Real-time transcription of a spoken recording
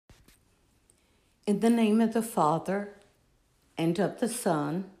In the name of the Father, and of the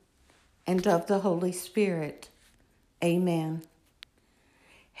Son, and of the Holy Spirit. Amen.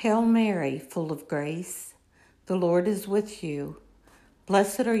 Hail Mary, full of grace, the Lord is with you.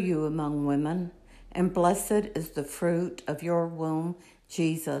 Blessed are you among women, and blessed is the fruit of your womb,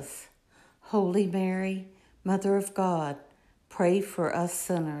 Jesus. Holy Mary, Mother of God, pray for us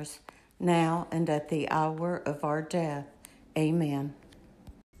sinners, now and at the hour of our death. Amen.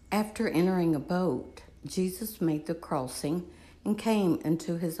 After entering a boat, Jesus made the crossing and came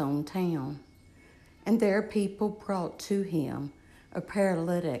into his own town. And there people brought to him a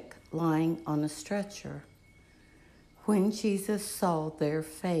paralytic lying on a stretcher. When Jesus saw their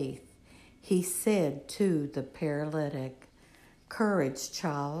faith, he said to the paralytic, "Courage,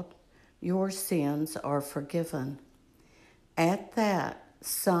 child, your sins are forgiven." At that,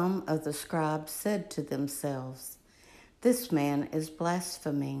 some of the scribes said to themselves, "This man is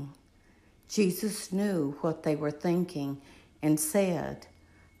blaspheming." Jesus knew what they were thinking and said,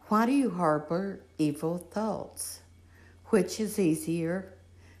 "Why do you harbor evil thoughts? Which is easier,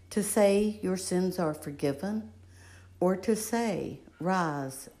 to say your sins are forgiven, or to say,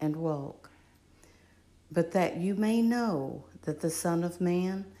 'Rise and walk'? But that you may know that the Son of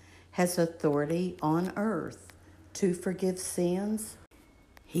Man has authority on earth to forgive sins."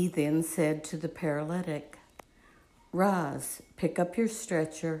 He then said to the paralytic, "Rise, pick up your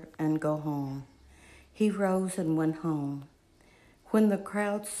stretcher, and go home." He rose and went home. When the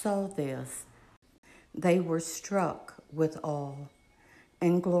crowd saw this, they were struck with awe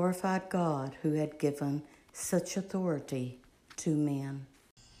and glorified God who had given such authority to men.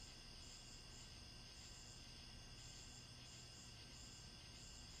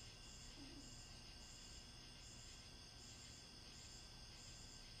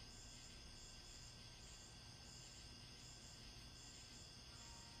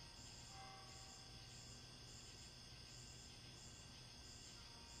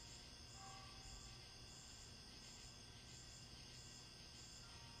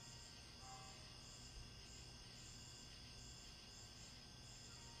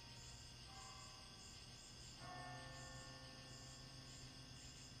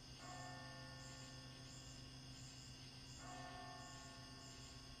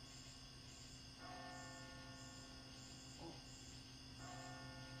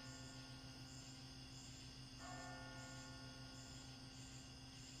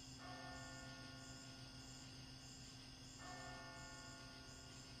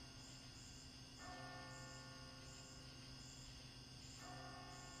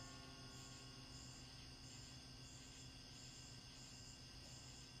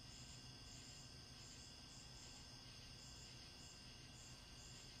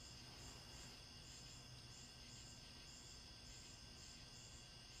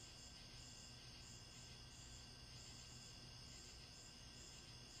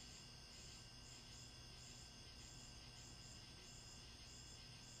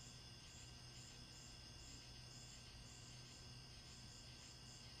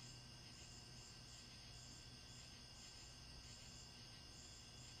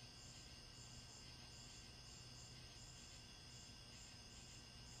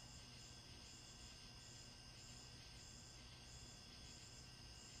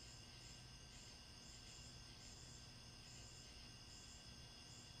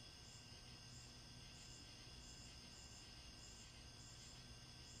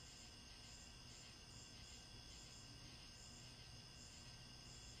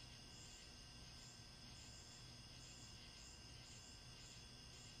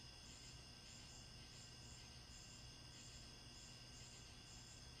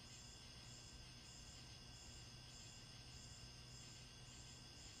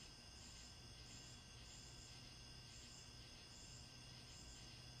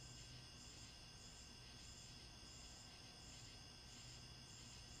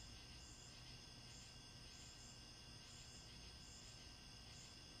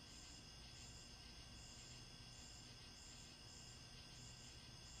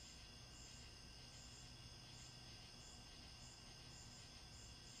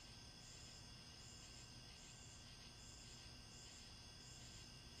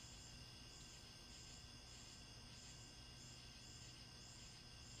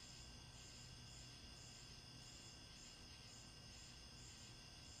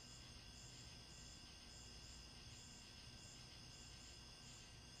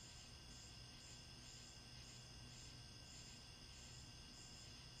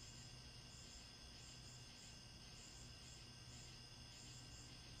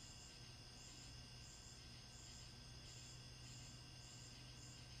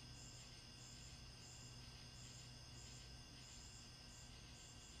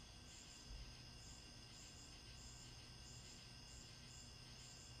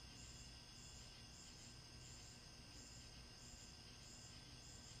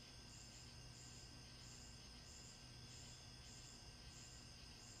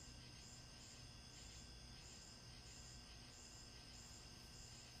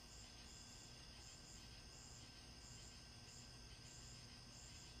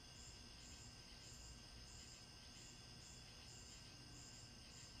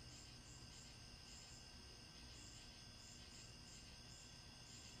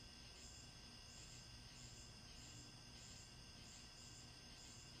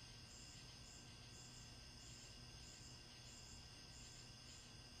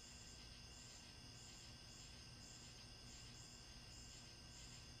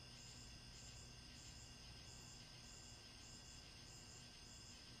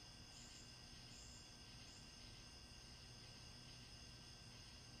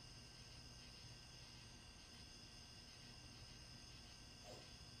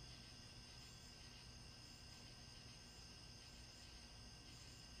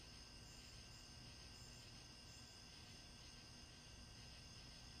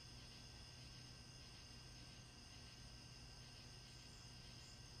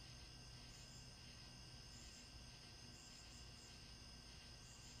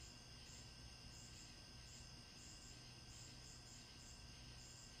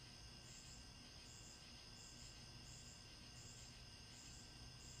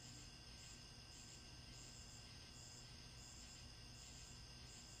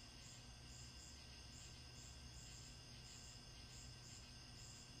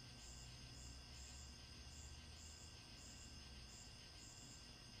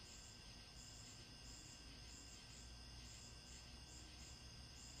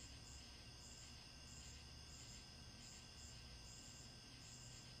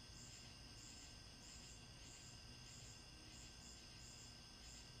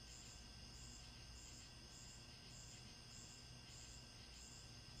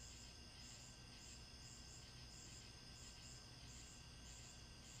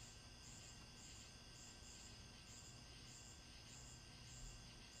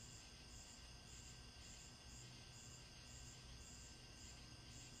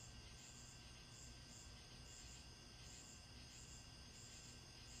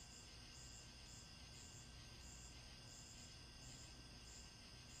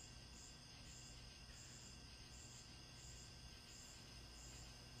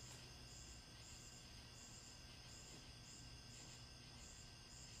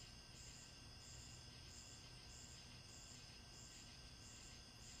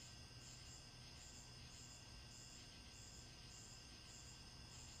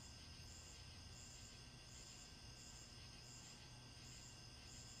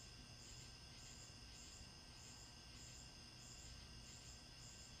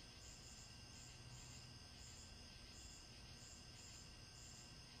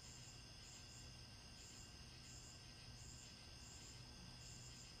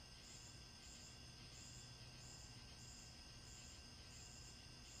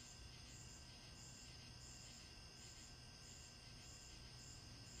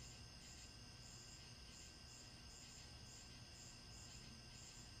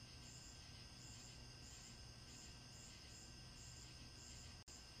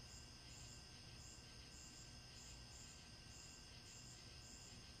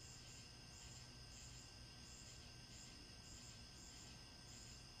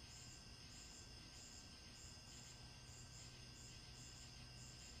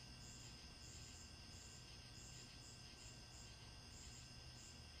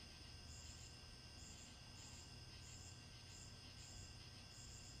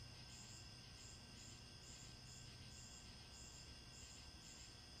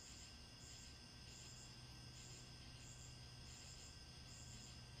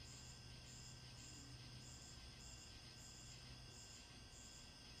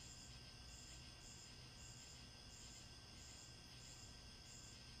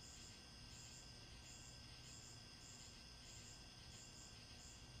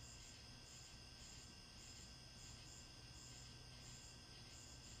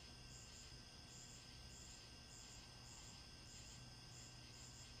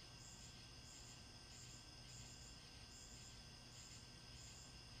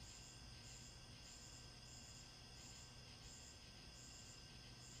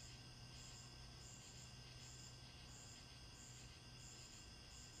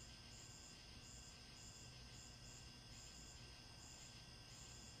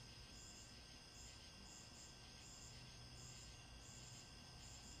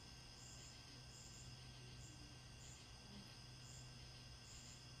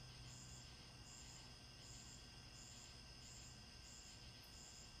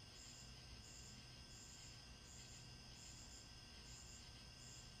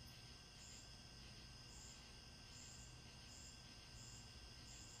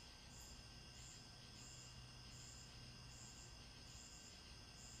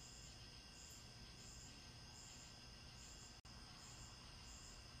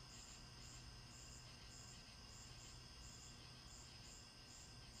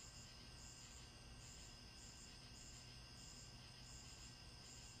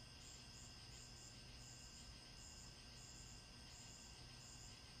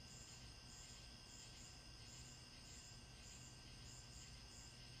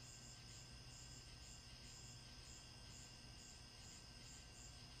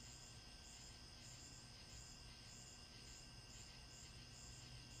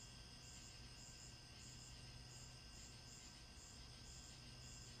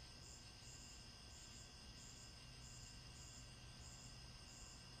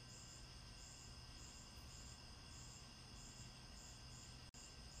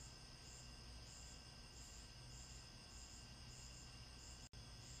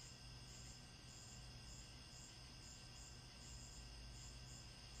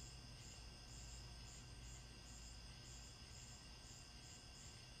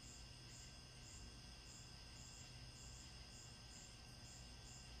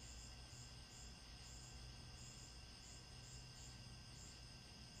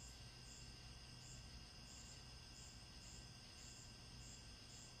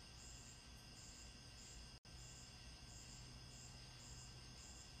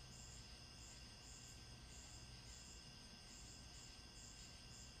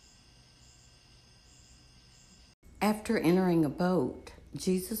 After entering a boat,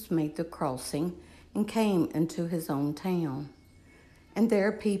 Jesus made the crossing and came into his own town. And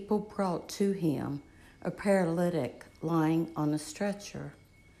there people brought to him a paralytic lying on a stretcher.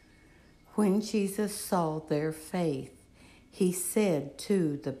 When Jesus saw their faith, he said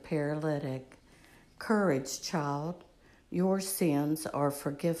to the paralytic, "Courage, child, your sins are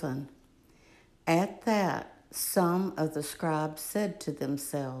forgiven." At that, some of the scribes said to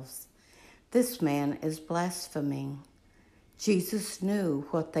themselves, "This man is blaspheming." Jesus knew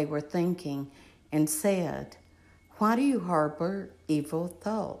what they were thinking and said, "Why do you harbor evil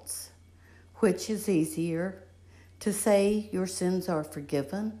thoughts? Which is easier, to say your sins are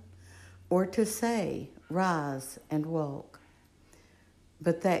forgiven, or to say, 'Rise and walk'?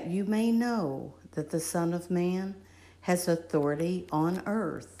 But that you may know that the Son of Man has authority on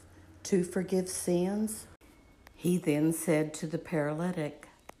earth to forgive sins." He then said to the paralytic,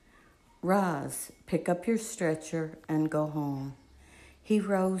 "Rise, pick up your stretcher, and go home." He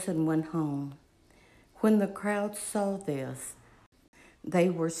rose and went home. When the crowd saw this, they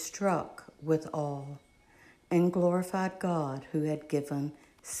were struck with awe and glorified God who had given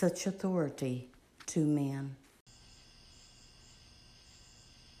such authority to men.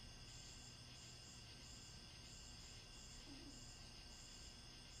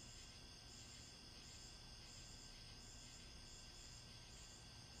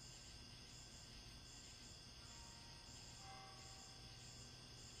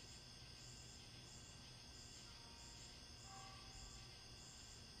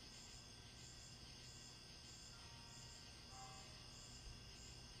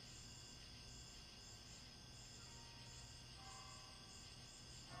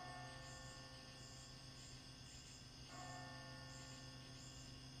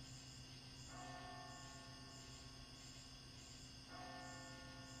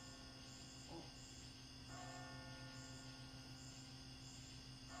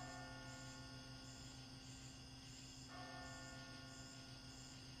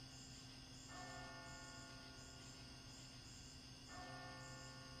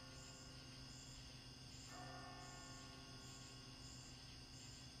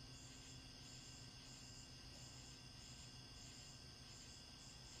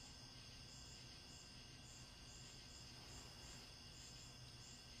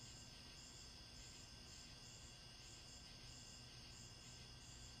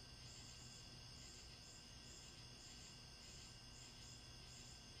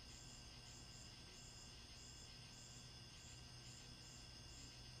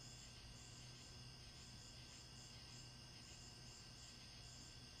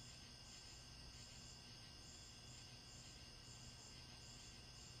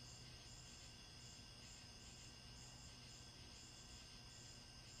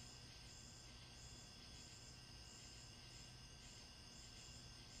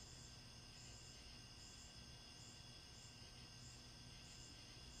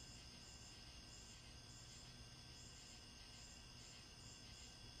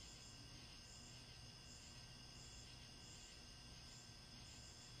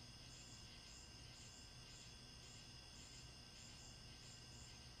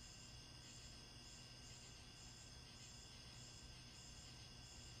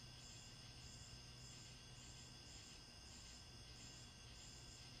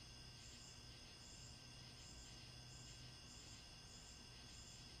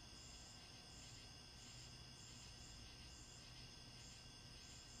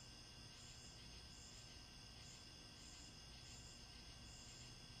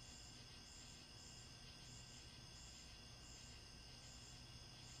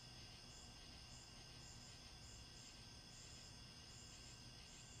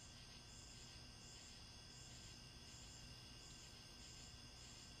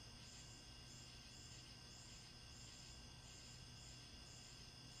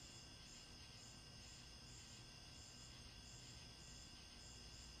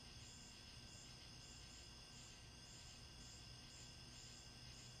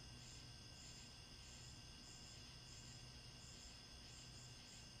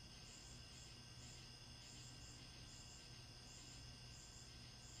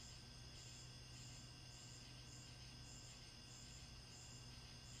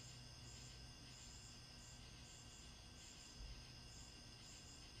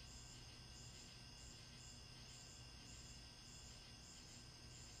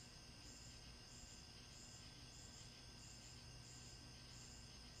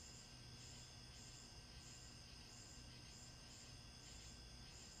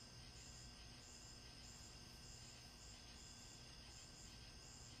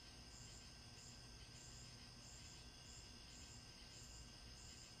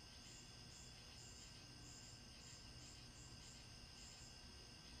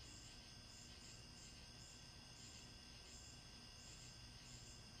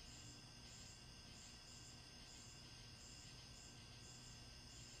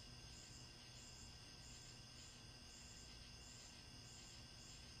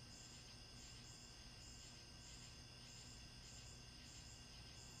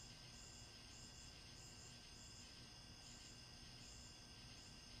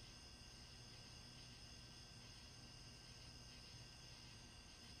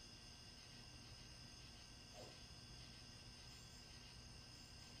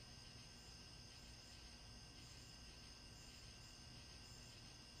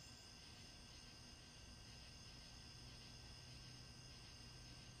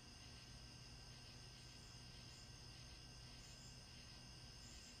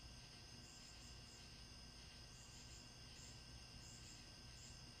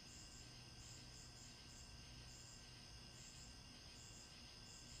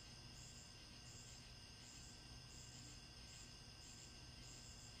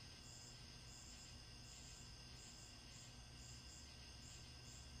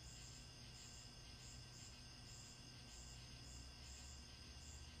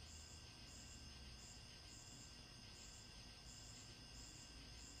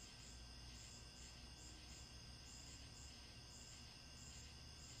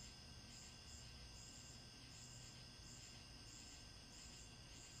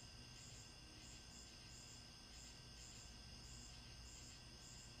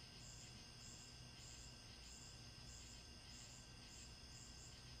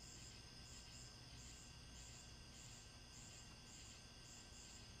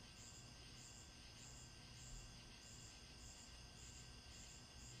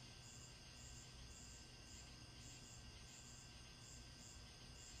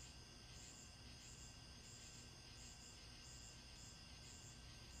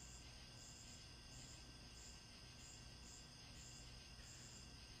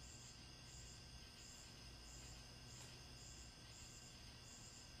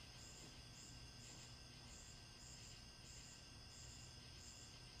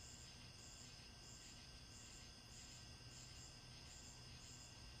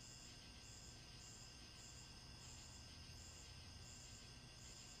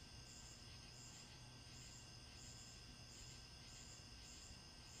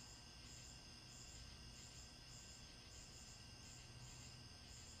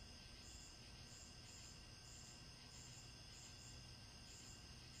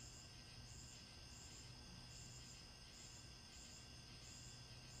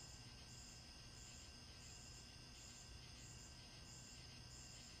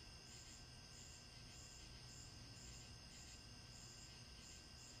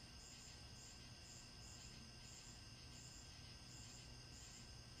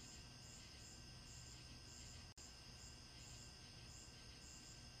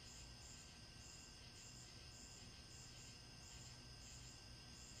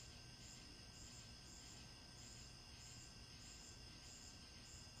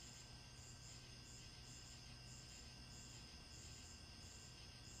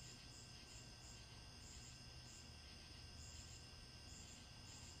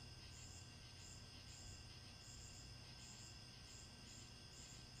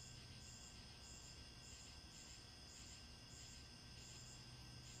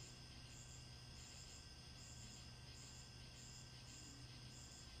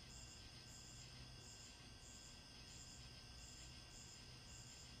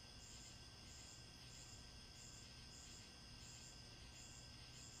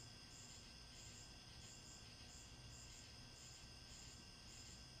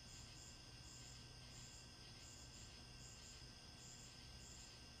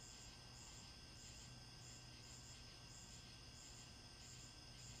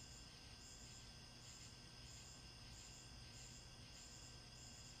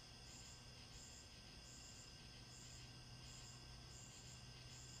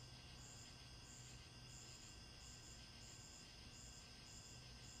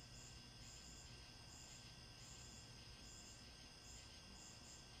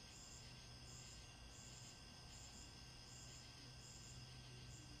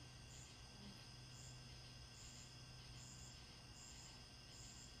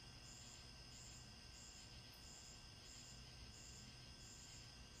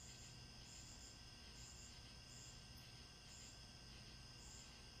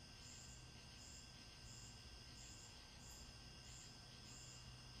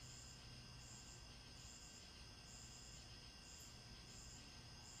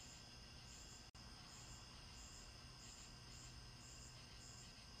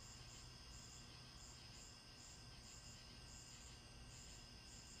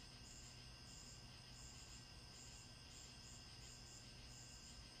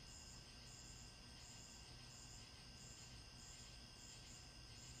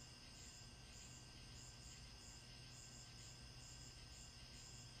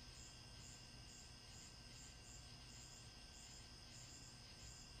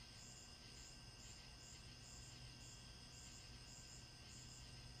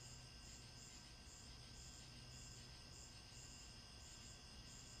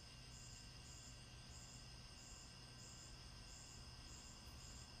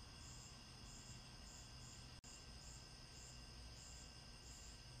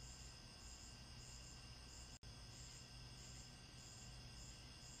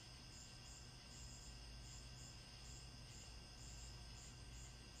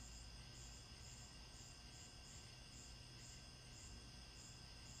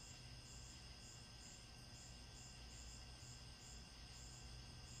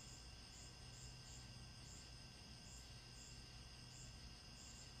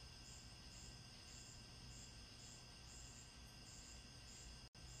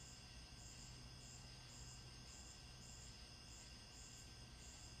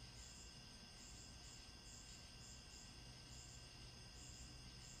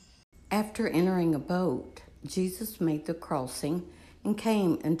 After entering a boat, Jesus made the crossing and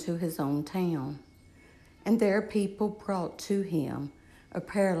came into his own town. And there people brought to him a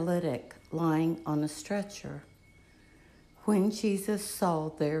paralytic lying on a stretcher. When Jesus saw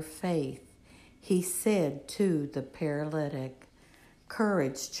their faith, he said to the paralytic,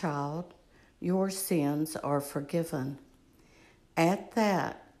 "Courage, child, your sins are forgiven." At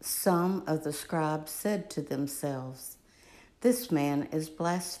that, some of the scribes said to themselves, "This man is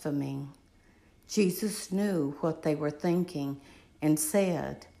blaspheming." Jesus knew what they were thinking and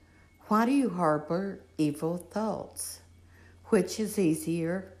said, "Why do you harbor evil thoughts? Which is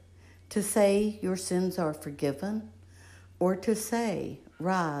easier, to say your sins are forgiven, or to say,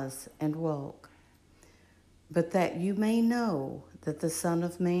 'Rise and walk'? But that you may know that the Son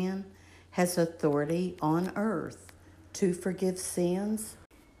of Man has authority on earth to forgive sins."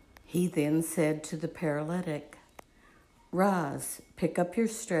 He then said to the paralytic, "Rise, pick up your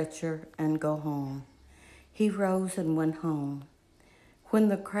stretcher, and go home." He rose and went home. When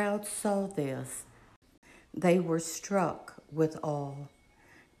the crowd saw this, they were struck with awe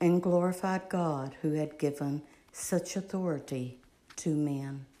and glorified God who had given such authority to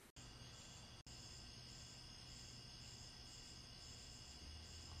men.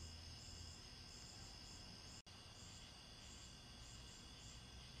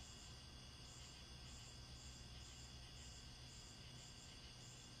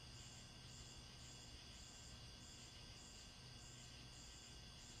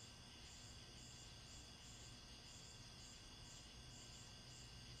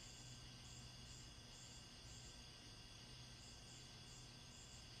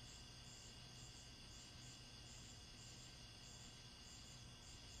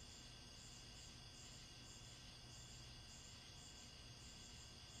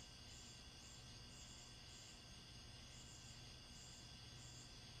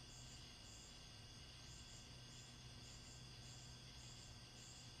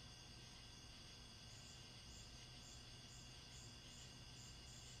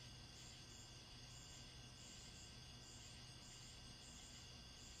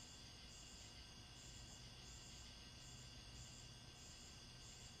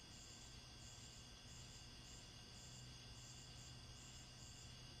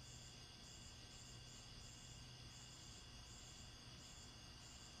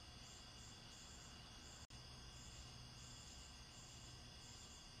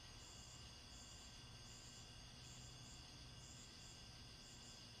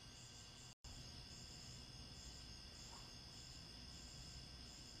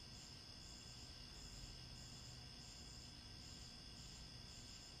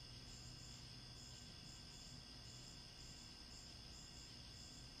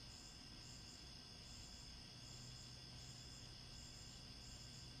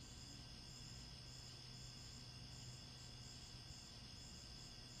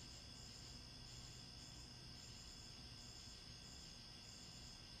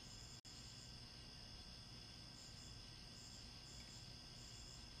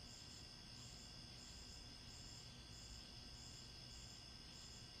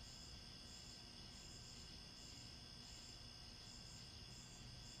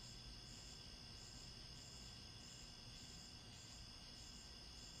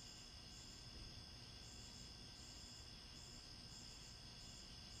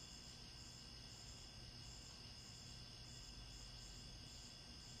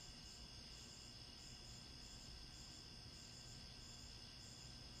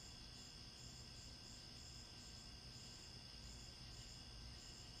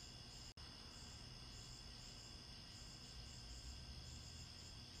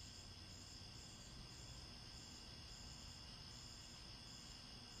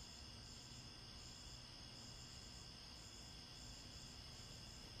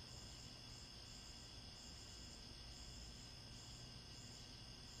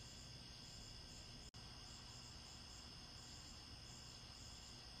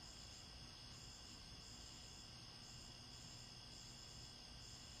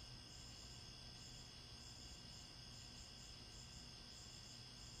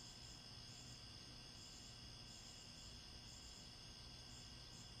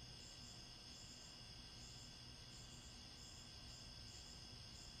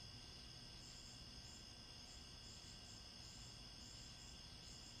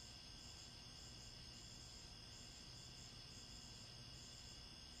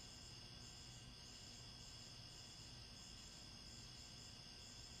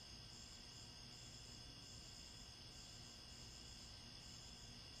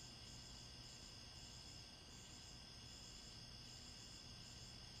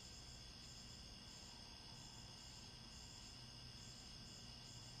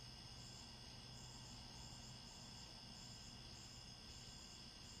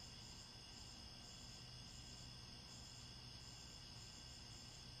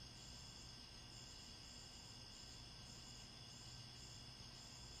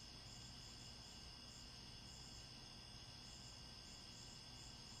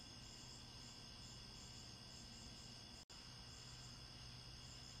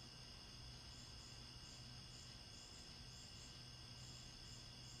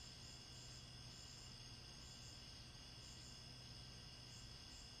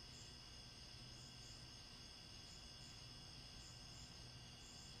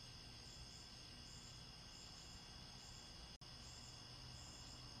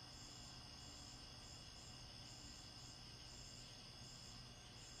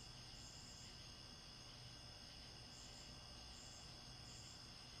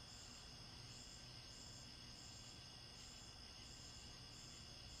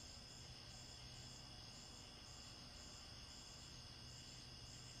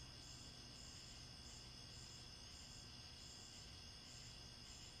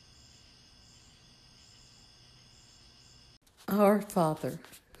 Our Father,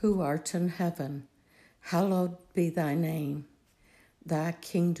 who art in heaven, hallowed be thy name. Thy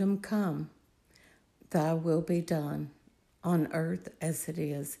kingdom come, thy will be done, on earth as it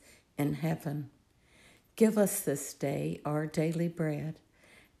is in heaven. Give us this day our daily bread,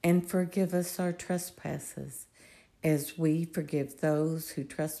 and forgive us our trespasses, as we forgive those who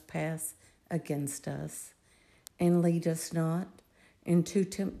trespass against us. And lead us not into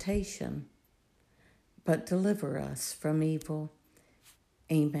temptation, but deliver us from evil.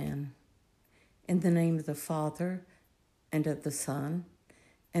 Amen. In the name of the Father, and of the Son,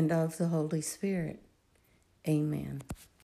 and of the Holy Spirit. Amen.